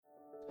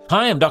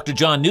Hi, I'm Dr.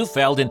 John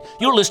Neufeld, and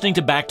you're listening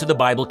to Back to the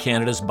Bible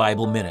Canada's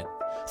Bible Minute.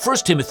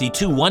 1 Timothy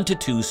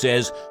 2:1-2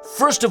 says,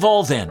 "First of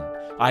all then,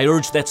 I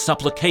urge that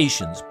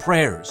supplications,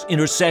 prayers,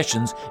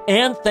 intercessions,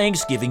 and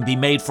thanksgiving be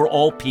made for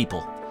all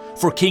people,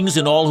 for kings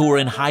and all who are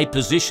in high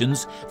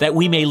positions, that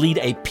we may lead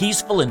a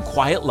peaceful and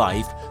quiet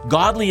life,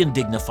 godly and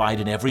dignified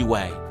in every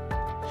way."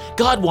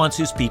 God wants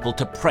His people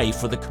to pray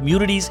for the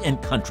communities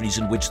and countries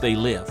in which they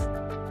live.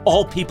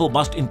 All people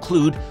must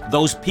include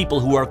those people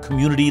who are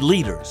community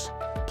leaders.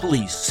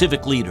 Police,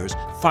 civic leaders,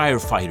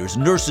 firefighters,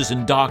 nurses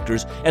and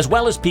doctors, as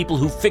well as people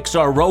who fix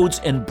our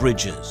roads and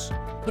bridges.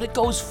 But it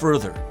goes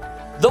further.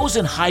 Those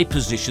in high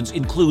positions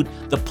include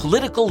the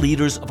political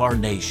leaders of our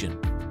nation.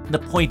 The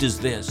point is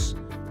this: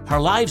 our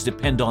lives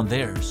depend on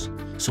theirs.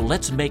 So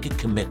let's make a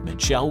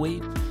commitment, shall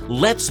we?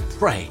 Let's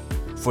pray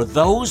for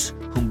those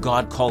whom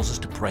God calls us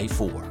to pray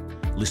for.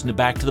 Listen to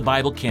Back to the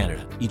Bible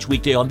Canada each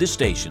weekday on this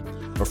station,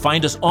 or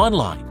find us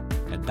online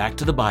at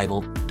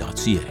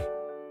backtothebible.ca.